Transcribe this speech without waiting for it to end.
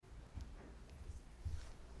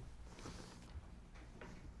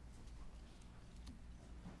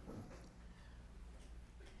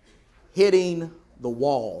hitting the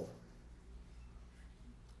wall.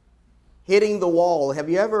 Hitting the wall. Have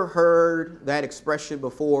you ever heard that expression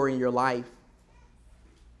before in your life?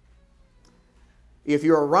 If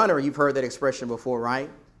you're a runner, you've heard that expression before, right?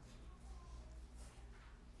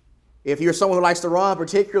 If you're someone who likes to run,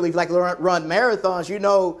 particularly if you like to run marathons, you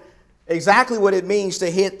know exactly what it means to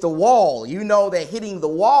hit the wall. You know that hitting the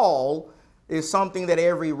wall is something that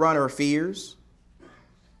every runner fears.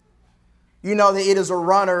 You know that it is a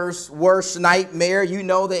runner's worst nightmare. You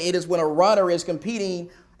know that it is when a runner is competing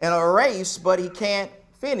in a race, but he can't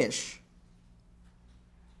finish.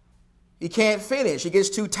 He can't finish. He gets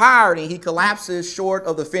too tired and he collapses short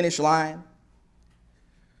of the finish line.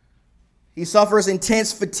 He suffers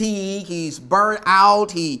intense fatigue. He's burnt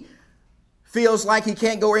out. He feels like he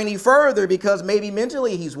can't go any further because maybe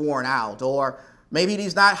mentally he's worn out, or maybe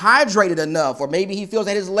he's not hydrated enough, or maybe he feels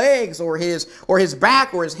that his legs or his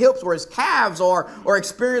back or his hips or his calves are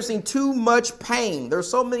experiencing too much pain. There's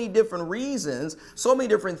so many different reasons, so many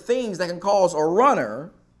different things that can cause a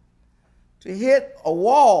runner to hit a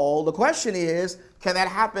wall. The question is, can that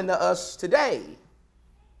happen to us today?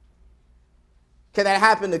 Can that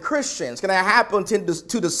happen to Christians? Can that happen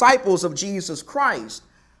to disciples of Jesus Christ?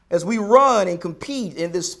 As we run and compete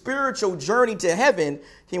in this spiritual journey to heaven,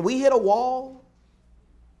 can we hit a wall?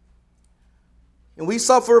 And we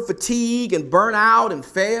suffer fatigue and burn out and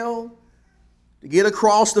fail to get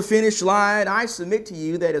across the finish line? I submit to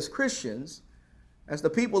you that as Christians, as the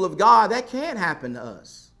people of God, that can happen to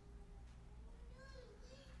us.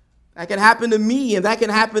 That can happen to me, and that can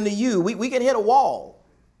happen to you. We can hit a wall.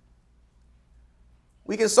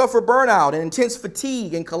 We can suffer burnout and intense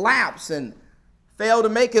fatigue and collapse and fail to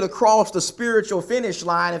make it across the spiritual finish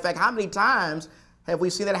line. In fact, how many times have we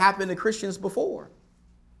seen that happen to Christians before?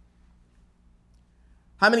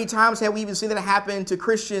 How many times have we even seen that happen to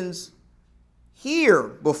Christians here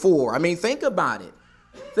before? I mean, think about it.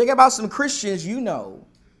 Think about some Christians you know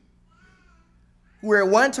who were at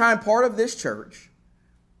one time part of this church.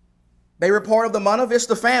 They were part of the Monte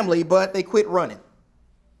Vista family, but they quit running.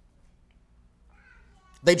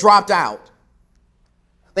 They dropped out.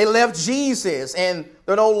 They left Jesus and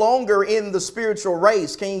they're no longer in the spiritual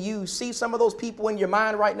race. Can you see some of those people in your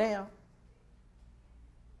mind right now?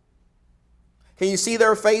 Can you see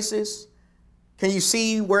their faces? Can you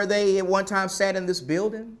see where they at one time sat in this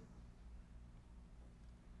building?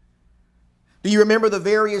 Do you remember the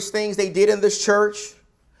various things they did in this church?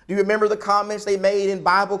 Do you remember the comments they made in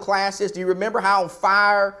Bible classes? Do you remember how on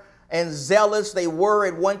fire and zealous they were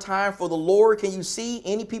at one time for the Lord? Can you see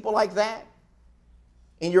any people like that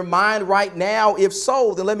in your mind right now? If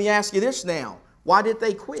so, then let me ask you this now. Why did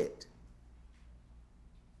they quit?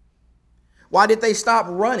 Why did they stop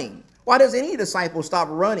running? Why does any disciple stop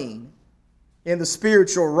running in the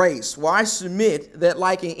spiritual race? Well, I submit that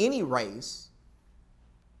like in any race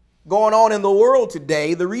going on in the world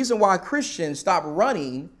today, the reason why Christians stop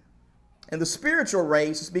running in the spiritual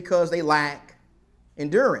race is because they lack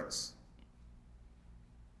endurance.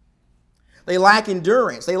 They lack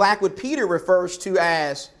endurance. They lack what Peter refers to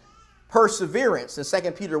as perseverance in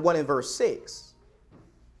 2 Peter 1 and verse 6.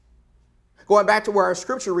 Going back to where our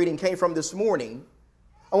scripture reading came from this morning,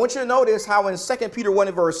 I want you to notice how in 2 Peter 1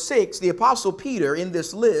 and verse 6, the Apostle Peter in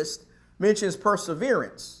this list mentions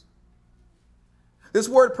perseverance. This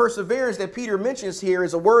word perseverance that Peter mentions here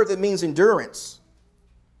is a word that means endurance.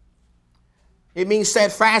 It means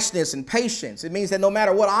steadfastness and patience. It means that no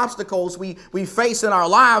matter what obstacles we face in our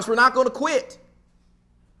lives, we're not going to quit.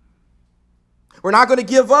 We're not going to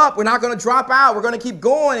give up. We're not going to drop out. We're going to keep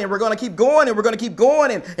going, and we're going to keep going, and we're going to keep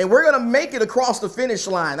going, and we're going to make it across the finish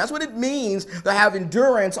line. That's what it means to have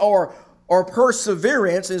endurance or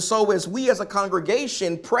perseverance. And so as we as a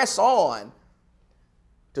congregation press on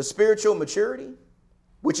to spiritual maturity,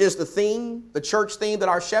 which is the theme, the church theme that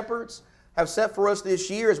our shepherds have set for us this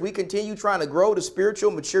year, as we continue trying to grow to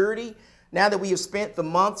spiritual maturity. Now that we have spent the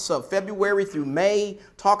months of February through May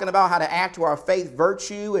talking about how to add to our faith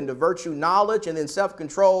virtue and to virtue knowledge and then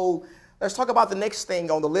self-control, let's talk about the next thing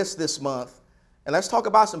on the list this month, and let's talk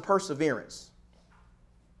about some perseverance.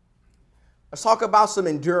 Let's talk about some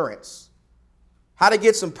endurance. How to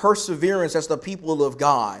get some perseverance as the people of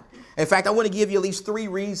God. In fact, I want to give you at least 3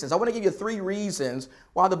 reasons. I want to give you 3 reasons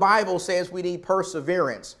why the Bible says we need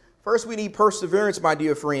perseverance. First, we need perseverance, my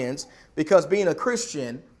dear friends, because being a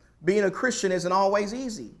Christian isn't always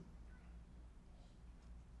easy.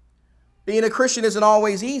 Being a Christian isn't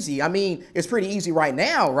always easy. I mean, it's pretty easy right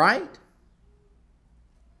now, right?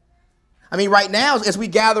 I mean, right now, as we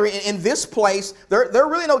gather in this place, there are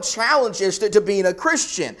really no challenges to being a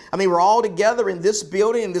Christian. I mean, we're all together in this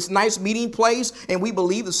building, in this nice meeting place, and we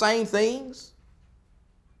believe the same things.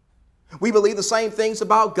 We believe the same things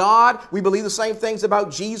about God. We believe the same things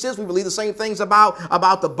about Jesus. We believe the same things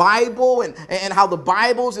about the Bible and how the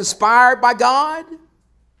Bible is inspired by God.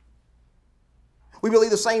 We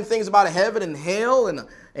believe the same things about heaven and hell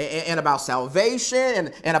and about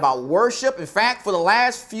salvation and about worship. In fact, for the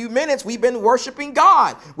last few minutes, we've been worshiping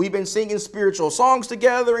God. We've been singing spiritual songs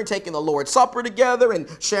together and taking the Lord's Supper together and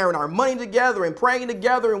sharing our money together and praying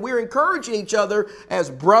together. And we're encouraging each other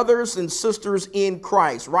as brothers and sisters in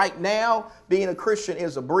Christ. Right now, being a Christian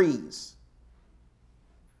is a breeze.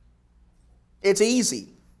 It's easy.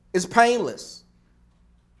 It's painless.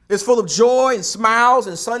 It's full of joy and smiles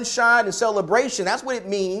and sunshine and celebration. That's what it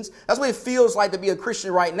means. That's what it feels like to be a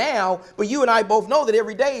Christian right now. But you and I both know that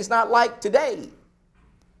every day is not like today.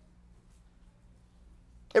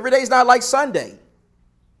 Every day is not like Sunday.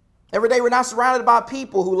 Every day we're not surrounded by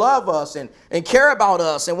people who love us and care about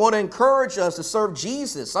us and want to encourage us to serve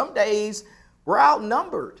Jesus. Some days we're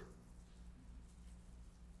outnumbered.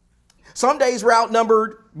 Some days we're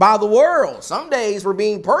outnumbered by the world. Some days we're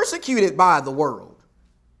being persecuted by the world.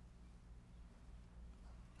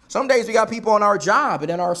 Some days we got people on our job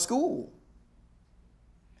and in our school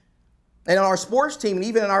and in our sports team and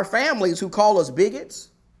even in our families who call us bigots.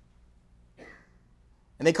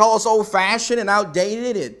 And they call us old-fashioned and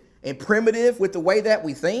outdated and primitive with the way that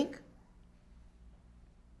we think.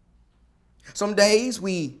 Some days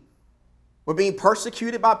we're being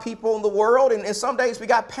persecuted by people in the world, and some days we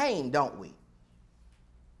got pain, don't we?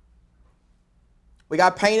 We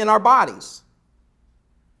got pain in our bodies.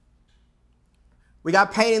 We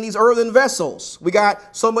got pain in these earthen vessels. We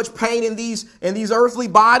got so much pain in these earthly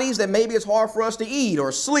bodies that maybe it's hard for us to eat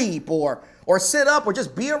or sleep or sit up or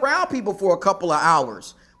just be around people for a couple of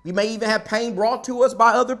hours. We may even have pain brought to us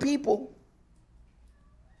by other people.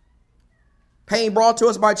 Pain brought to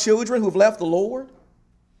us by children who've left the Lord.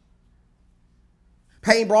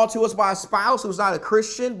 Pain brought to us by a spouse who's not a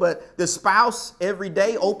Christian, but the spouse every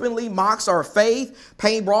day openly mocks our faith.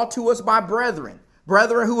 Pain brought to us by brethren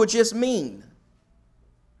who are just mean.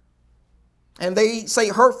 And they say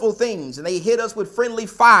hurtful things, and they hit us with friendly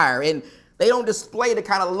fire, and they don't display the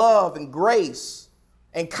kind of love and grace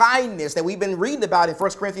and kindness that we've been reading about in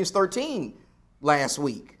 1 Corinthians 13 last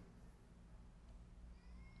week.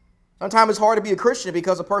 Sometimes it's hard to be a Christian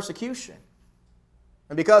because of persecution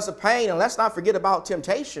and because of pain. And let's not forget about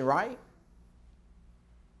temptation, right?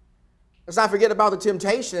 Let's not forget about the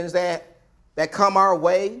temptations that come our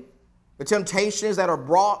way, the temptations that are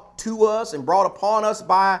brought to us and brought upon us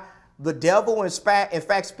by the devil. In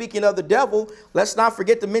fact, speaking of the devil, let's not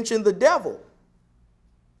forget to mention the devil.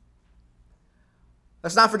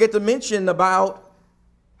 Let's not forget to mention about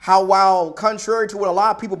how, while contrary to what a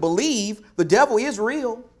lot of people believe, the devil is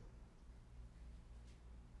real.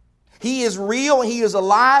 He is real and he is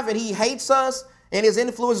alive and he hates us and his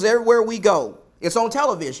influence is everywhere we go. It's on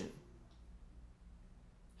television.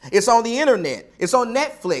 It's on the internet. It's on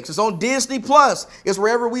Netflix. It's on Disney Plus. It's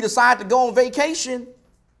wherever we decide to go on vacation.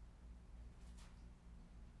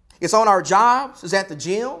 It's on our jobs. It's at the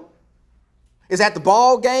gym. It's at the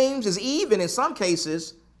ball games. It's even, in some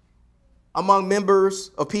cases, among members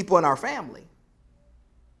of people in our family.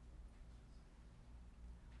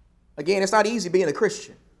 Again, it's not easy being a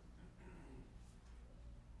Christian.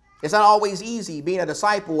 It's not always easy being a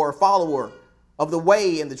disciple or a follower of the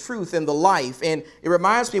way and the truth and the life. And it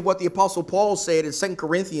reminds me of what the Apostle Paul said in 2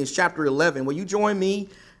 Corinthians chapter 11. Will you join me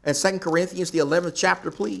in 2 Corinthians, the 11th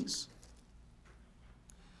chapter, please?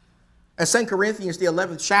 In 2 Corinthians, the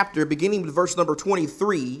 11th chapter, beginning with verse number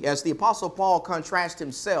 23, as the Apostle Paul contrasts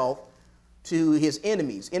himself to his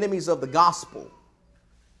enemies of the gospel.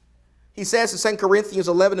 He says in 2 Corinthians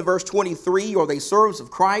 11 and verse 23, "Are they servants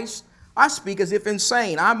of Christ? I speak as if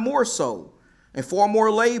insane. I'm more so, and far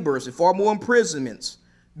more labors, and far more imprisonments,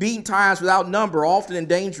 beaten times without number, often in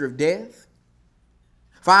danger of death.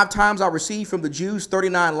 5 times I received from the Jews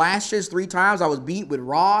 39 lashes. 3 times I was beaten with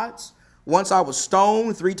rods. Once I was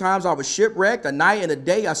stoned. 3 times I was shipwrecked. A night and a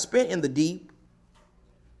day I spent in the deep.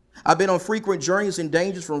 I've been on frequent journeys in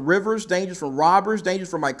dangers from rivers, dangers from robbers, dangers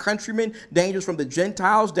from my countrymen, dangers from the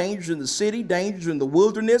Gentiles, dangers in the city, dangers in the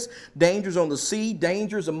wilderness, dangers on the sea,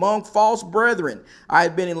 dangers among false brethren. I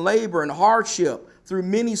have been in labor and hardship, through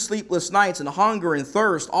many sleepless nights and hunger and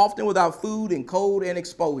thirst, often without food and cold and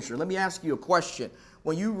exposure." Let me ask you a question.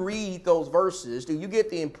 When you read those verses, do you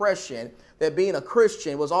get the impression that being a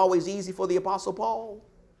Christian was always easy for the Apostle Paul?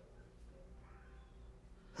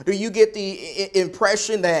 Do you get the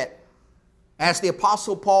impression that as the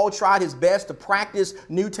Apostle Paul tried his best to practice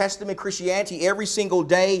New Testament Christianity every single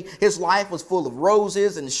day, his life was full of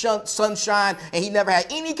roses and sunshine, and he never had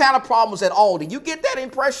any kind of problems at all? Do you get that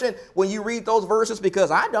impression when you read those verses? Because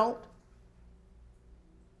I don't.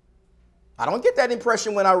 I don't get that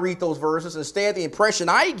impression when I read those verses. Instead, the impression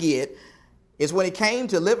I get is when it came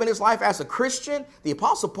to living his life as a Christian, the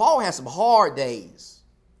Apostle Paul had some hard days.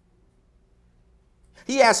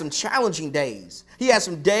 He had some challenging days. He had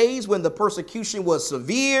some days when the persecution was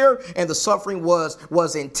severe and the suffering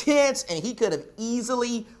was intense, and he could have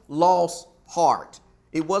easily lost heart.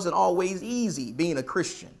 It wasn't always easy being a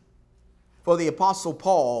Christian for the Apostle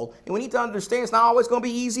Paul. And we need to understand it's not always going to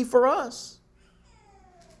be easy for us.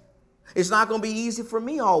 It's not going to be easy for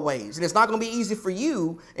me always. And it's not going to be easy for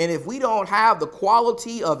you. And if we don't have the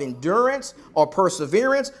quality of endurance or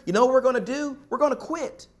perseverance, you know what we're going to do? We're going to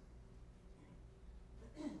quit.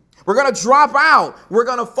 We're going to drop out. We're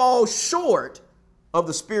going to fall short of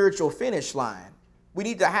the spiritual finish line. We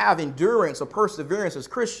need to have endurance or perseverance as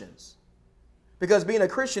Christians. Because being a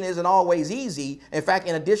Christian isn't always easy. In fact,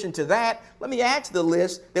 in addition to that, let me add to the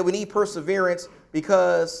list that we need perseverance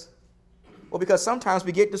because sometimes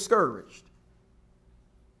we get discouraged.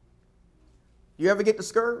 You ever get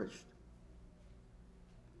discouraged?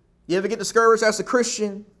 You ever get discouraged as a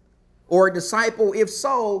Christian or a disciple? If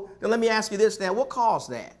so, then let me ask you this now. What caused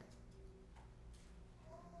that?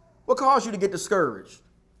 What caused you to get discouraged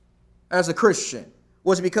as a Christian?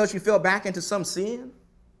 Was it because you fell back into some sin?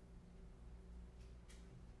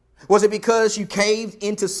 Was it because you caved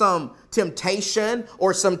into some temptation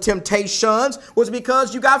or some temptations? Was it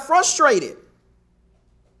because you got frustrated?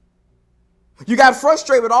 You got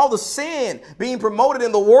frustrated with all the sin being promoted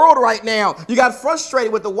in the world right now. You got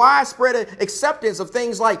frustrated with the widespread acceptance of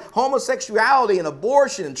things like homosexuality and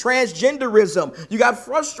abortion and transgenderism. You got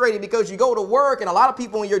frustrated because you go to work and a lot of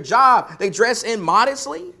people in your job, they dress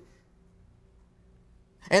immodestly.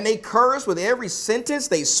 And they curse with every sentence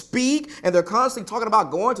they speak, and they're constantly talking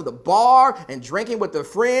about going to the bar and drinking with their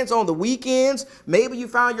friends on the weekends. Maybe you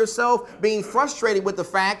found yourself being frustrated with the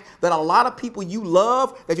fact that a lot of people you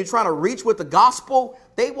love, that you're trying to reach with the gospel,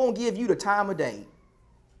 they won't give you the time of day.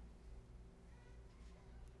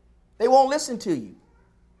 They won't listen to you.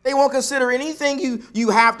 They won't consider anything you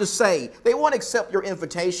have to say. They won't accept your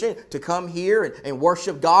invitation to come here and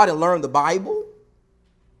worship God and learn the Bible.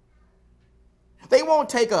 They won't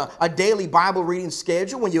take a daily Bible reading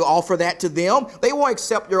schedule when you offer that to them. They won't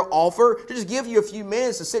accept your offer to just give you a few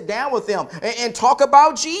minutes to sit down with them and talk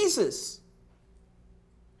about Jesus.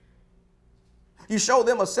 You show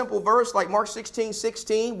them a simple verse like Mark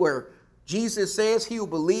 16:16 where Jesus says, "He who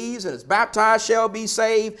believes and is baptized shall be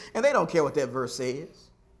saved," and they don't care what that verse says.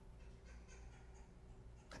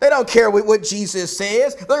 They don't care what Jesus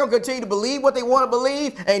says. They're going to continue to believe what they want to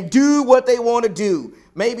believe and do what they want to do.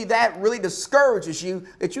 Maybe that really discourages you,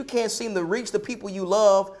 that you can't seem to reach the people you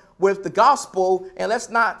love with the gospel. And let's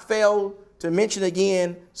not fail to mention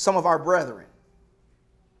again some of our brethren.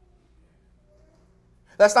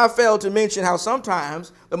 Let's not fail to mention how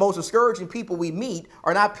sometimes the most discouraging people we meet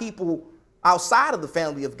are not people outside of the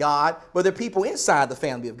family of God, but they're people inside the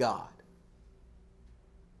family of God.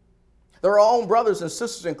 They're our own brothers and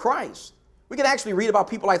sisters in Christ. We can actually read about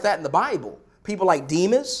people like that in the Bible. People like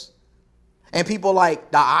Demas, and people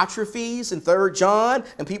like Diotrephes in 3 John,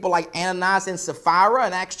 and people like Ananias and Sapphira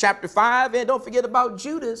in Acts chapter 5. And don't forget about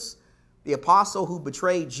Judas, the apostle who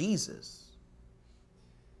betrayed Jesus.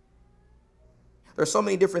 There's so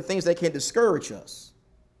many different things that can discourage us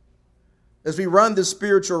as we run this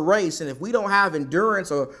spiritual race. And if we don't have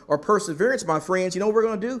endurance or perseverance, my friends, you know what we're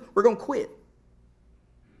going to do? We're going to quit.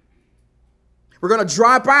 We're going to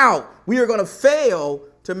drop out. We are going to fail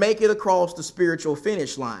to make it across the spiritual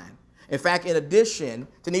finish line. In fact, in addition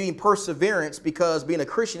to needing perseverance, because being a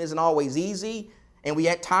Christian isn't always easy, and we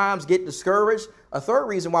at times get discouraged, a third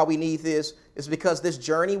reason why we need this is because this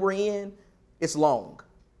journey we're in, it's long.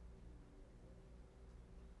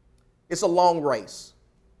 It's a long race.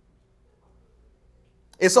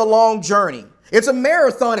 It's a long journey. It's a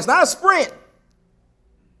marathon. It's not a sprint.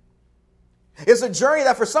 It's a journey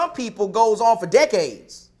that for some people goes on for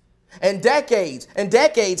decades and decades and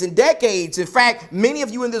decades and decades. In fact, many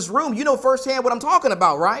of you in this room, you know firsthand what I'm talking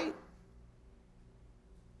about, right?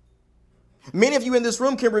 Many of you in this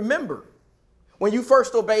room can remember when you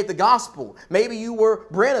first obeyed the gospel. Maybe you were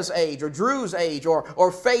Brenna's age or Drew's age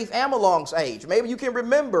or Faith Amalong's age. Maybe you can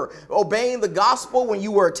remember obeying the gospel when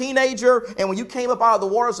you were a teenager, and when you came up out of the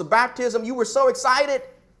waters of baptism, you were so excited.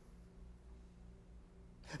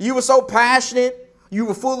 You were so passionate. You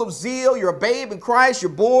were full of zeal. You're a babe in Christ. You're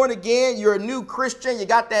born again. You're a new Christian. You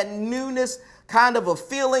got that newness kind of a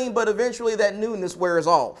feeling, but eventually that newness wears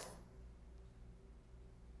off.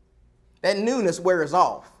 That newness wears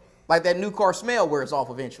off. Like that new car smell wears off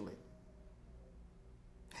eventually.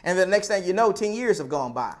 And then the next thing you know, 10 years have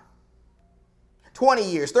gone by. 20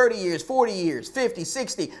 years, 30 years, 40 years, 50,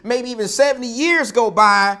 60, maybe even 70 years go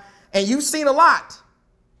by, and you've seen a lot.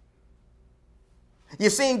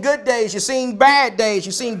 You've seen good days, you've seen bad days,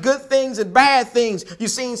 you've seen good things and bad things.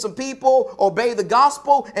 You've seen some people obey the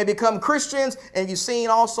gospel and become Christians, and you've seen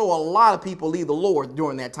also a lot of people leave the Lord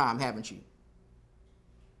during that time, haven't you?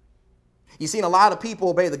 You've seen a lot of people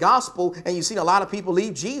obey the gospel, and you've seen a lot of people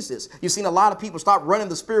leave Jesus. You've seen a lot of people stop running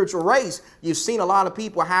the spiritual race. You've seen a lot of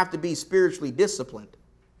people have to be spiritually disciplined.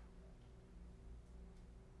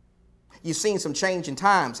 You've seen some change in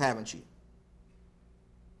times, haven't you?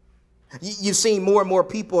 You've seen more and more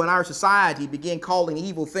people in our society begin calling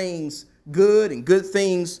evil things good and good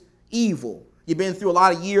things evil. You've been through a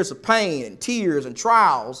lot of years of pain and tears and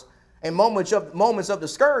trials and moments of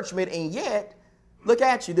discouragement, and yet, look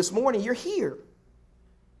at you this morning, you're here.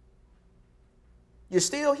 You're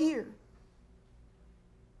still here.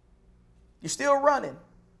 You're still running.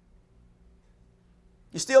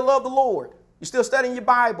 You still love the Lord. You're still studying your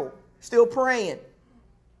Bible, still praying.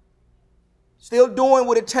 Still doing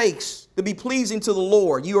what it takes to be pleasing to the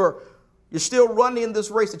Lord. You're still running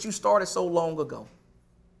this race that you started so long ago.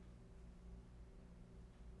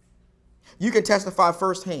 You can testify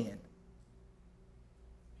firsthand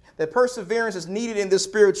that perseverance is needed in this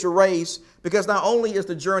spiritual race, because not only is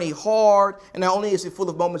the journey hard and not only is it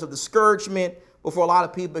full of moments of discouragement, but for a lot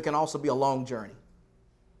of people it can also be a long journey.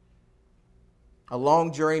 A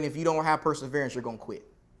long journey, and if you don't have perseverance, you're going to quit.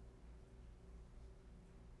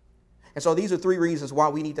 And so these are three reasons why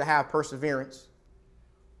we need to have perseverance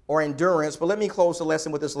or endurance. But let me close the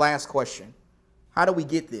lesson with this last question. How do we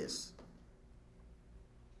get this?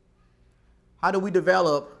 How do we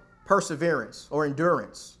develop perseverance or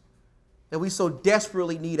endurance that we so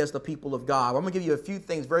desperately need as the people of God? I'm going to give you a few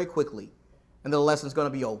things very quickly, and the lesson's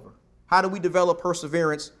going to be over. How do we develop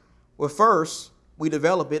perseverance? Well, first, we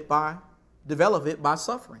develop it by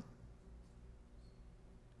suffering.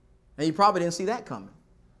 And you probably didn't see that coming.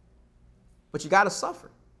 But you got to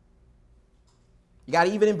suffer. You got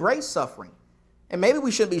to even embrace suffering. And maybe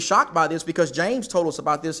we shouldn't be shocked by this, because James told us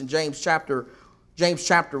about this in James chapter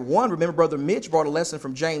 1. Remember, Brother Mitch brought a lesson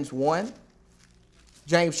from James 1.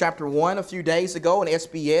 James chapter 1 a few days ago in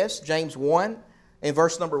SBS. James 1 in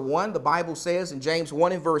verse number 1. The Bible says in James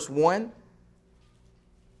 1 in verse 1,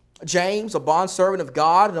 James, a bondservant of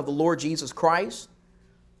God and of the Lord Jesus Christ,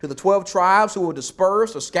 to the 12 tribes who were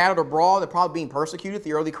dispersed or scattered abroad, they're probably being persecuted,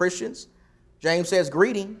 the early Christians. James says,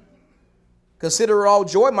 greeting. Consider it all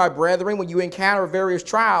joy, my brethren, when you encounter various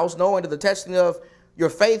trials, knowing that the testing of your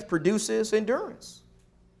faith produces endurance.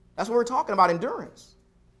 That's what we're talking about, endurance,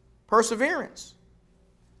 perseverance.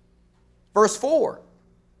 Verse 4,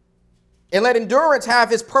 and let endurance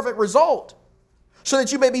have its perfect result, so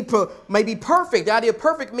that you may be perfect. The idea of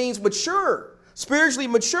perfect means mature, spiritually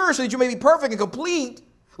mature, so that you may be perfect and complete,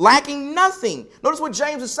 lacking nothing. Notice what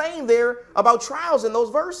James is saying there about trials in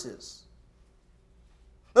those verses.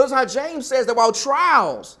 Notice how James says that while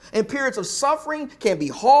trials and periods of suffering can be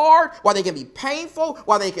hard, while they can be painful,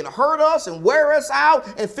 while they can hurt us and wear us out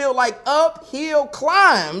and feel like uphill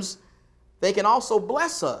climbs, they can also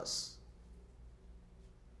bless us.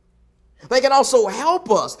 They can also help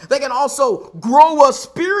us. They can also grow us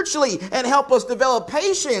spiritually and help us develop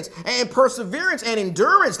patience and perseverance and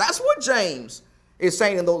endurance. That's what James is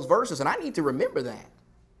saying in those verses, and I need to remember that.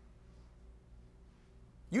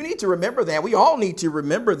 You need to remember that. We all need to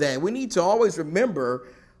remember that. We need to always remember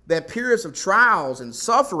that periods of trials and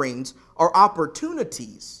sufferings are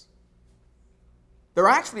opportunities. They're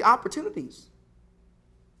actually opportunities.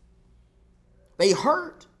 They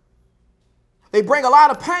hurt. They bring a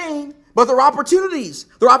lot of pain, but they're opportunities.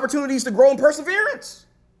 They're opportunities to grow in perseverance.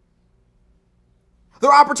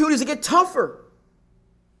 They're opportunities to get tougher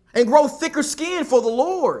and grow thicker skin for the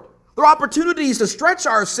Lord. There are opportunities to stretch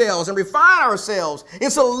ourselves and refine ourselves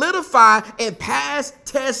and solidify and pass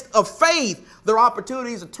tests of faith. There are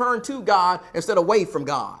opportunities to turn to God instead of away from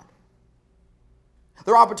God.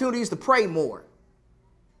 There are opportunities to pray more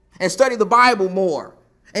and study the Bible more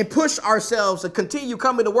and push ourselves to continue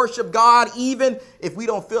coming to worship God even if we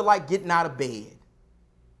don't feel like getting out of bed.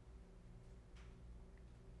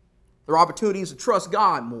 There are opportunities to trust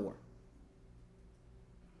God more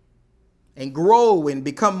and grow and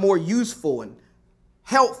become more useful and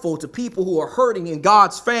helpful to people who are hurting in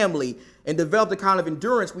God's family, and develop the kind of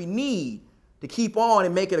endurance we need to keep on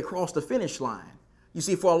and make it across the finish line. You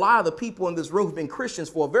see, for a lot of the people in this room who've been Christians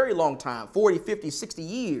for a very long time, 40, 50, 60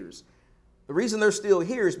 years, the reason they're still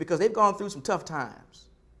here is because they've gone through some tough times.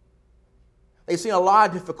 They've seen a lot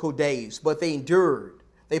of difficult days, but they endured,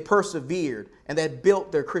 they persevered, and that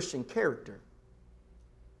built their Christian character.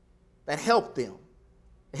 That helped them.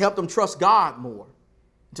 It helped them trust God more,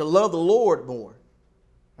 to love the Lord more.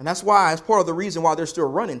 And that's why, it's part of the reason why they're still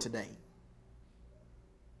running today.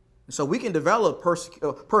 And so we can develop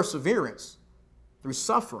perseverance through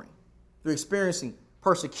suffering, through experiencing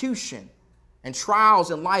persecution and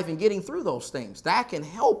trials in life and getting through those things. That can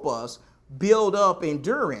help us build up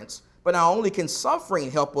endurance. But not only can suffering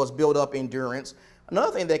help us build up endurance,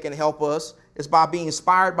 another thing that can help us is by being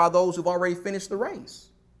inspired by those who've already finished the race.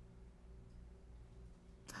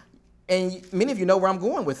 And many of you know where I'm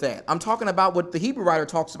going with that. I'm talking about what the Hebrew writer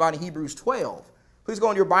talks about in Hebrews 12. Please go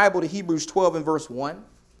in your Bible to Hebrews 12 and verse 1.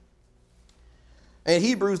 And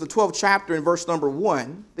Hebrews, the 12th chapter in verse number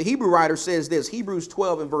 1, the Hebrew writer says this, Hebrews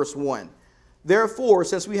 12 and verse 1. Therefore,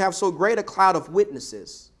 since we have so great a cloud of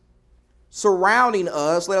witnesses surrounding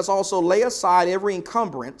us, let us also lay aside every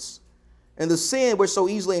encumbrance and the sin which so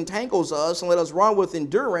easily entangles us, and let us run with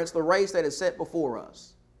endurance the race that is set before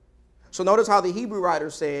us. So notice how the Hebrew writer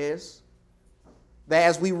says that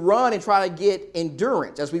as we run and try to get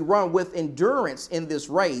endurance, as we run with endurance in this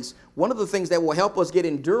race, one of the things that will help us get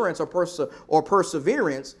endurance or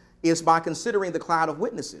perseverance is by considering the cloud of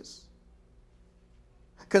witnesses.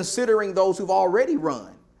 Considering those who've already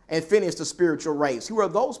run and finished the spiritual race. Who are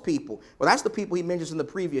those people? Well, that's the people he mentions in the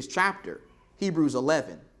previous chapter, Hebrews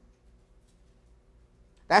 11.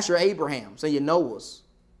 That's your Abrahams and your Noahs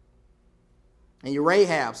and your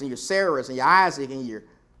Rahabs and your Sarahs and your Isaac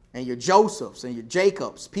and your Josephs and your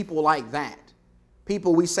Jacobs, people like that.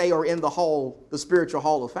 People we say are in the spiritual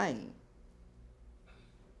hall of fame.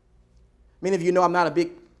 Many of you know I'm not a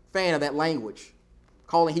big fan of that language,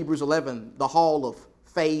 calling Hebrews 11 the hall of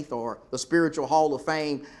faith or the spiritual hall of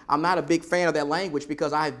fame. I'm not a big fan of that language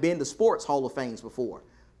because I have been to sports hall of fames before.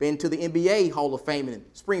 Been to the NBA hall of fame in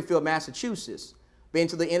Springfield, Massachusetts. Been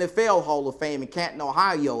to the NFL hall of fame in Canton,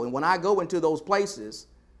 Ohio. And when I go into those places,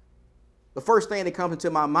 the first thing that comes into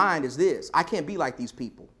my mind is this: I can't be like these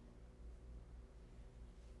people.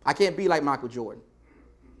 I can't be like Michael Jordan.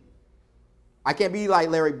 I can't be like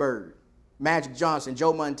Larry Bird, Magic Johnson,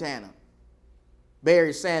 Joe Montana,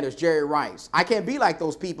 Barry Sanders, Jerry Rice. I can't be like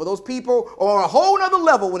those people. Those people are on a whole nother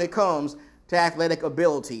level when it comes to athletic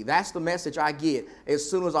ability. That's the message I get as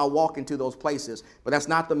soon as I walk into those places. But that's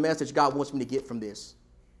not the message God wants me to get from this.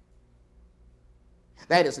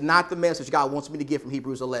 That is not the message God wants me to get from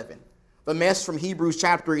Hebrews 11. The message from Hebrews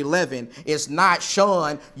chapter 11 is not,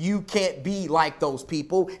 Sean, you can't be like those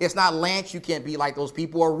people. It's not, Lance, you can't be like those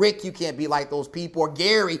people. Or Rick, you can't be like those people. Or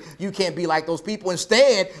Gary, you can't be like those people.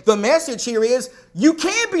 Instead, the message here is, you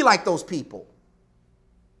can be like those people.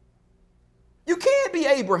 You can be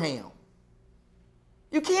Abraham.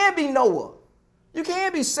 You can be Noah. You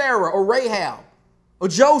can be Sarah or Rahab or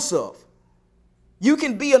Joseph. You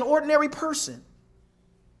can be an ordinary person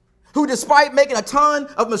who, despite making a ton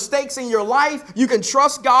of mistakes in your life, you can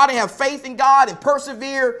trust God and have faith in God and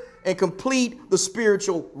persevere and complete the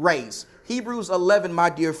spiritual race. Hebrews 11, my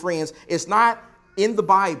dear friends, is not in the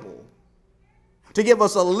Bible to give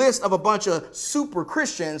us a list of a bunch of super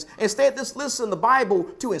Christians. Instead, this list is in the Bible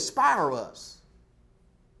to inspire us,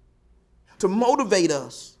 to motivate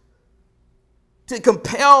us, to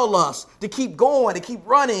compel us to keep going, to keep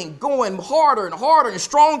running, going harder and harder and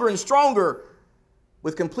stronger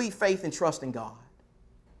with complete faith and trust in God.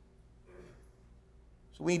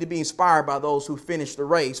 So we need to be inspired by those who finish the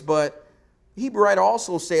race. But the Hebrew writer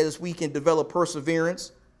also says we can develop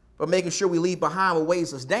perseverance by making sure we leave behind what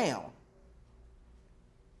weighs us down.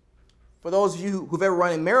 For those of you who've ever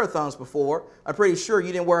run in marathons before, I'm pretty sure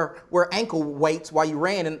you didn't wear ankle weights while you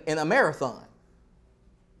ran in a marathon.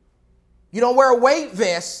 You don't wear a weight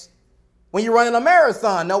vest when you're running a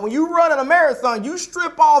marathon. No, when you run in a marathon, you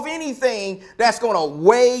strip off anything that's going to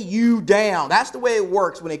weigh you down. That's the way it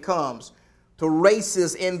works when it comes to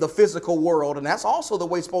races in the physical world. And that's also the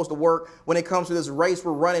way it's supposed to work when it comes to this race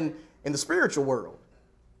we're running in the spiritual world.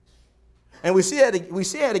 And we see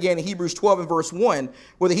it again in Hebrews 12 and verse 1,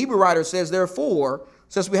 where the Hebrew writer says, therefore,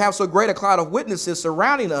 since we have so great a cloud of witnesses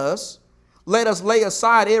surrounding us, let us lay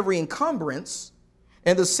aside every encumbrance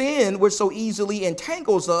and the sin which so easily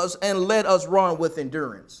entangles us, and let us run with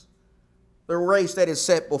endurance the race that is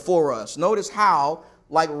set before us. Notice how,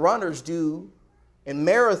 like runners do in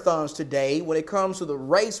marathons today, when it comes to the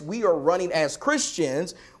race we are running as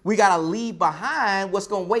Christians, we got to leave behind what's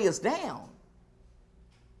going to weigh us down.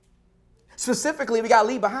 Specifically, we got to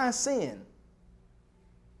leave behind sin.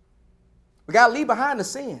 We got to leave behind the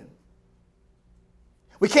sin.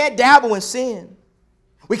 We can't dabble in sin.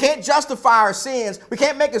 We can't justify our sins. We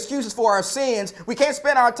can't make excuses for our sins. We can't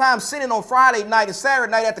spend our time sinning on Friday night and Saturday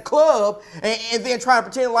night at the club and then trying to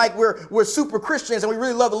pretend like we're super Christians and we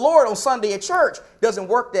really love the Lord on Sunday at church. Doesn't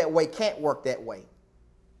work that way. Can't work that way.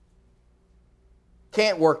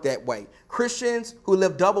 Can't work that way. Christians who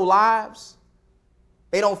live double lives,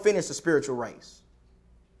 they don't finish the spiritual race.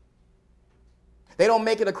 They don't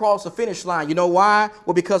make it across the finish line. You know why?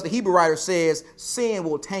 Well, because the Hebrew writer says sin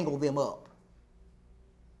will tangle them up.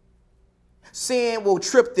 Sin will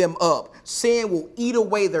trip them up. Sin will eat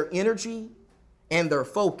away their energy and their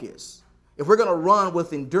focus. If we're going to run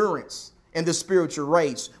with endurance in this spiritual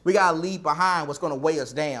race, we got to leave behind what's going to weigh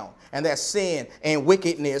us down, and that's sin and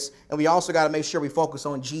wickedness. And we also got to make sure we focus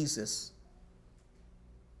on Jesus.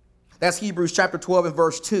 That's Hebrews chapter 12 and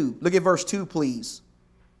verse 2. Look at verse 2, please.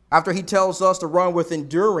 After he tells us to run with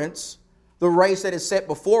endurance the race that is set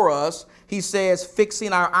before us, he says,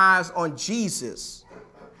 fixing our eyes on Jesus,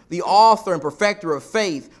 the author and perfecter of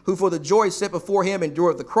faith, who for the joy set before him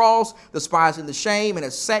endured the cross, despising the shame, and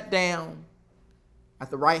has sat down at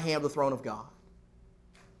the right hand of the throne of God.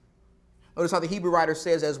 Notice how the Hebrew writer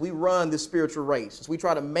says, as we run this spiritual race, as we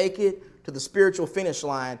try to make it to the spiritual finish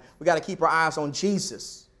line, we got to keep our eyes on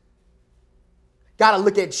Jesus. Got to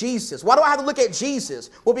look at Jesus. Why do I have to look at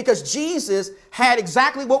Jesus? Well, because Jesus had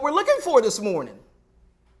exactly what we're looking for this morning.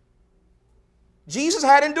 Jesus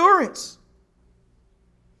had endurance.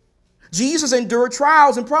 Jesus endured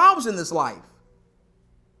trials and problems in this life.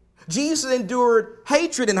 Jesus endured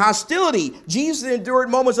hatred and hostility. Jesus endured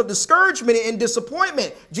moments of discouragement and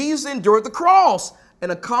disappointment. Jesus endured the cross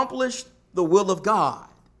and accomplished the will of God.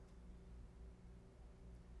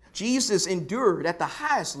 Jesus endured at the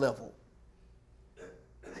highest level.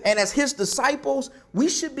 And as his disciples, we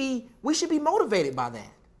should be motivated by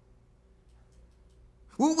that.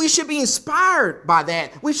 We should be inspired by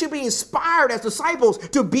that. We should be inspired as disciples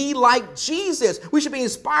to be like Jesus. We should be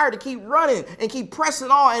inspired to keep running and keep pressing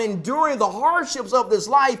on and enduring the hardships of this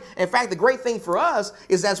life. In fact, the great thing for us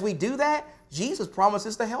is as we do that, Jesus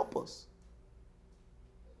promises to help us.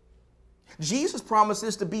 Jesus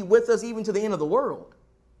promises to be with us even to the end of the world.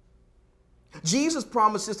 Jesus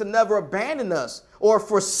promises to never abandon us or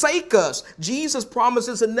forsake us. Jesus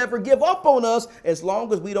promises to never give up on us as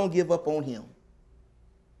long as we don't give up on him.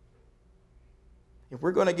 If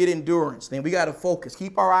we're going to get endurance, then we got to focus.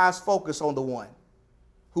 Keep our eyes focused on the one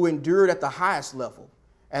who endured at the highest level,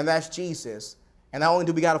 and that's Jesus. And not only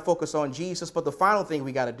do we got to focus on Jesus, but the final thing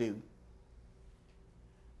we got to do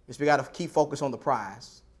is we got to keep focused on the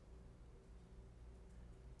prize.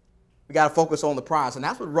 We got to focus on the prize. And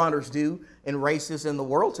that's what runners do in races in the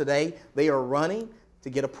world today. They are running to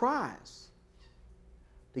get a prize,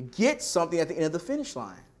 to get something at the end of the finish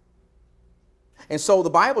line. And so the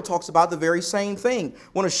Bible talks about the very same thing. I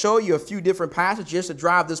want to show you a few different passages to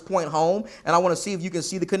drive this point home, and I want to see if you can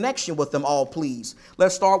see the connection with them all, please.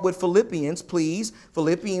 Let's start with Philippians, please.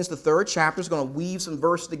 Philippians, the 3rd chapter, is going to weave some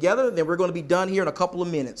verses together, then we're going to be done here in a couple of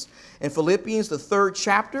minutes. In Philippians, the 3rd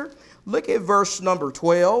chapter, look at verse number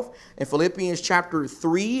 12. In Philippians chapter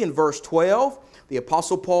 3 and verse 12, the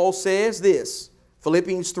Apostle Paul says this,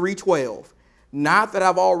 Philippians 3:12, not that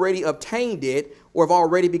I've already obtained it or have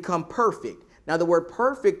already become perfect. Now, the word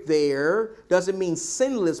perfect there doesn't mean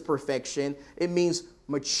sinless perfection. It means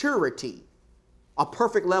maturity, a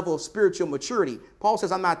perfect level of spiritual maturity. Paul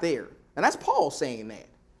says, I'm not there. And that's Paul saying that.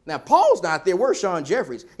 Now, Paul's not there. Where's Sean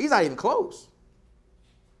Jeffries? He's not even close.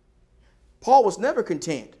 Paul was never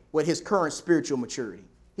content with his current spiritual maturity.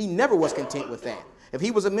 He never was content with that. If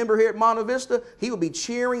he was a member here at Monte Vista, he would be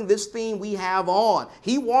cheering this theme we have on.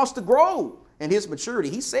 He wants to grow in his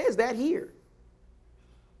maturity. He says that here.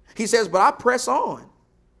 He says, but I press on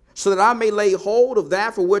so that I may lay hold of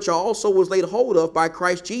that for which I also was laid hold of by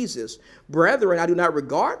Christ Jesus. Brethren, I do not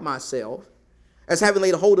regard myself as having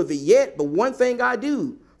laid hold of it yet, but one thing I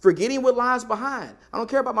do, forgetting what lies behind. I don't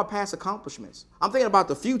care about my past accomplishments. I'm thinking about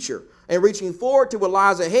the future and reaching forward to what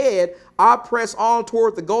lies ahead. I press on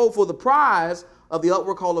toward the goal for the prize of the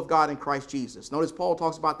upward call of God in Christ Jesus. Notice Paul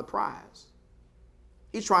talks about the prize.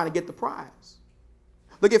 He's trying to get the prize.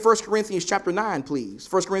 Look at 1 Corinthians chapter 9,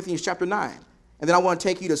 please. 1 Corinthians chapter 9. And then I want to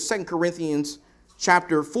take you to 2 Corinthians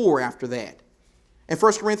chapter 4 after that. In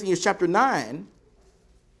 1 Corinthians chapter 9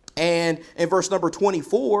 and in verse number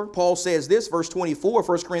 24, Paul says this, verse 24,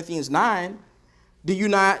 1 Corinthians 9, do you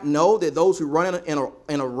not know that those who run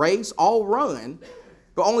in a race all run,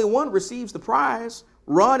 but only one receives the prize?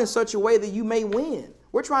 Run in such a way that you may win.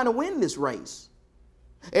 We're trying to win this race.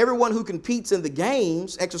 Everyone who competes in the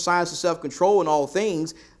games exercises self-control in all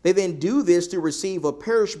things. They then do this to receive a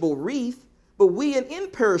perishable wreath, but we an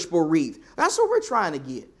imperishable wreath. That's what we're trying to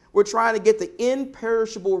get. We're trying to get the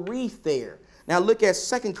imperishable wreath there. Now look at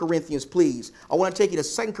 2 Corinthians, please. I want to take you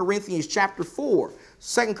to 2 Corinthians chapter 4.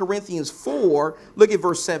 2 Corinthians 4, look at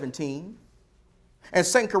verse 17. And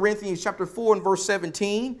 2 Corinthians chapter 4 and verse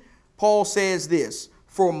 17, Paul says this,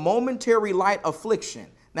 for momentary light affliction.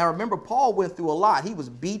 Now remember, Paul went through a lot. He was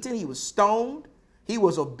beaten, he was stoned, he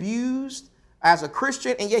was abused as a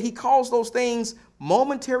Christian, and yet he calls those things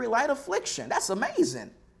momentary light affliction. That's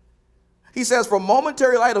amazing. He says, for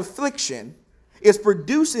momentary light affliction is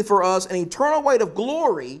producing for us an eternal weight of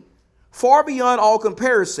glory far beyond all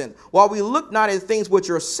comparison, while we look not at things which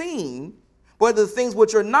are seen, but the things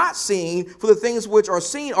which are not seen. For the things which are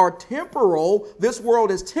seen are temporal. This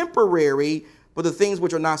world is temporary, but the things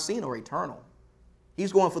which are not seen are eternal.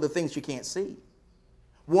 He's going for the things you can't see.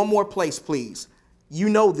 One more place, please. You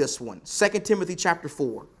know this one, 2 Timothy chapter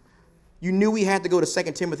 4. You knew we had to go to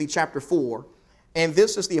 2 Timothy chapter 4. And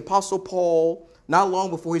this is the Apostle Paul, not long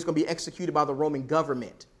before he's going to be executed by the Roman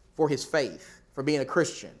government for his faith, for being a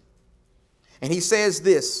Christian. And he says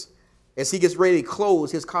this as he gets ready to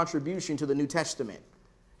close his contribution to the New Testament.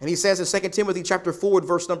 And he says in 2 Timothy chapter 4,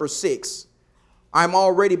 verse number 6, I am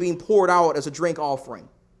already being poured out as a drink offering,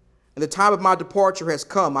 and the time of my departure has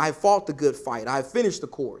come. I have fought the good fight. I have finished the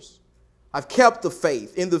course. I've kept the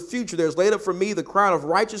faith. In the future, there is laid up for me the crown of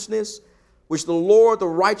righteousness, which the Lord, the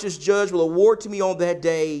righteous judge, will award to me on that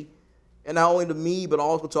day, and not only to me, but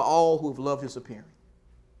also to all who have loved his appearing.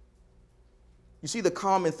 You see the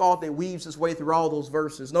common thought that weaves its way through all those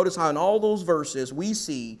verses. Notice how in all those verses we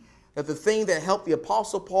see that the thing that helped the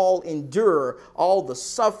Apostle Paul endure all the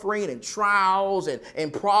suffering and trials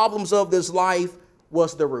and problems of this life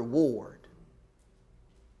was the reward.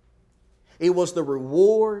 It was the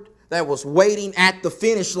reward that was waiting at the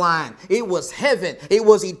finish line. It was heaven. It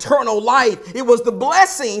was eternal life. It was the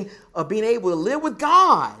blessing of being able to live with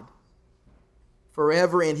God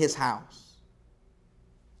forever in his house.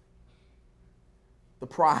 The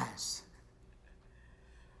prize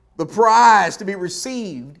to be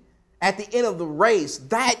received at the end of the race,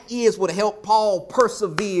 that is what helped Paul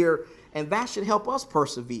persevere, and that should help us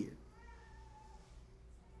persevere.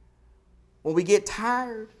 When we get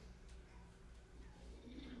tired,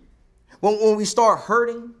 when we start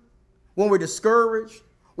hurting, when we're discouraged,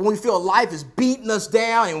 when we feel life is beating us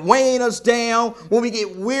down and weighing us down, when we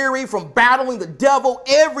get weary from battling the devil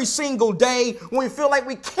every single day, when we feel like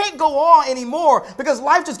we can't go on anymore because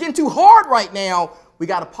life's just getting too hard right now, we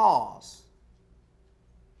got to pause.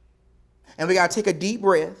 And we got to take a deep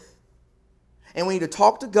breath. And we need to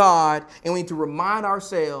talk to God, and we need to remind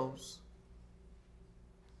ourselves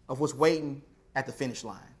of what's waiting at the finish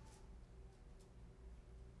line.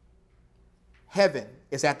 Heaven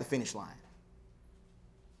is at the finish line.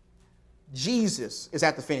 Jesus is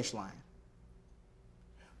at the finish line.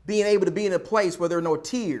 Being able to be in a place where there are no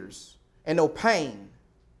tears and no pain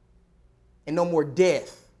and no more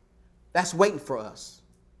death, that's waiting for us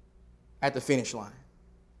at the finish line.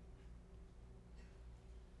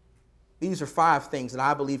 These are 5 things that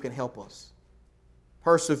I believe can help us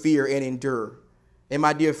persevere and endure. And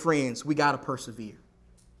my dear friends, we got to persevere.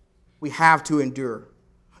 We have to endure.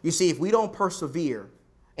 You see, if we don't persevere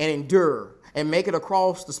and endure and make it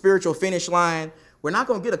across the spiritual finish line, we're not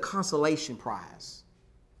going to get a consolation prize.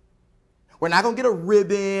 We're not going to get a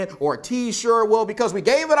ribbon or a t-shirt, well, because we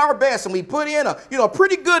gave it our best and we put in a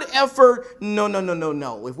pretty good effort.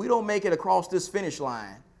 No. If we don't make it across this finish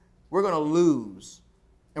line, we're going to lose,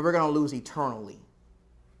 and we're going to lose eternally.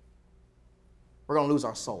 We're going to lose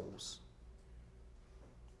our souls.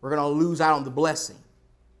 We're going to lose out on the blessing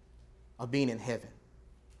of being in heaven.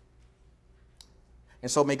 And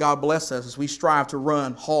so may God bless us as we strive to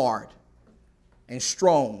run hard and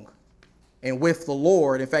strong and with the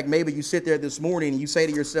Lord. In fact, maybe you sit there this morning and you say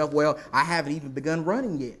to yourself, well, I haven't even begun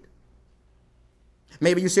running yet.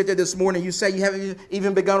 Maybe you sit there this morning and you say you haven't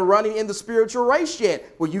even begun running in the spiritual race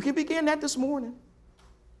yet. Well, you can begin that this morning.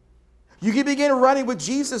 You can begin running with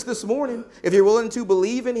Jesus this morning if you're willing to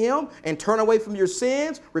believe in him and turn away from your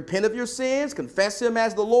sins, repent of your sins, confess him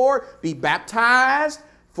as the Lord, be baptized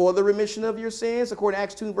for the remission of your sins. According to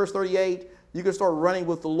Acts 2, verse 38, you can start running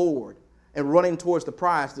with the Lord and running towards the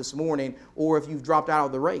prize this morning, or if you've dropped out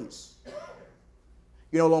of the race,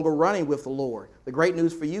 you're no longer running with the Lord. The great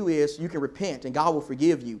news for you is you can repent and God will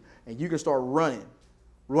forgive you, and you can start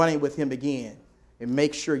running with him again, and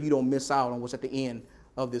make sure you don't miss out on what's at the end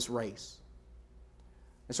of this race.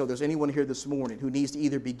 And so if there's anyone here this morning who needs to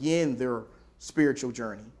either begin their spiritual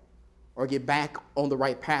journey or get back on the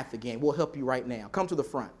right path again, we'll help you right now. Come to the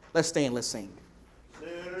front. Let's stand, let's sing.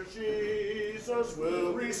 There Jesus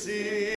will receive.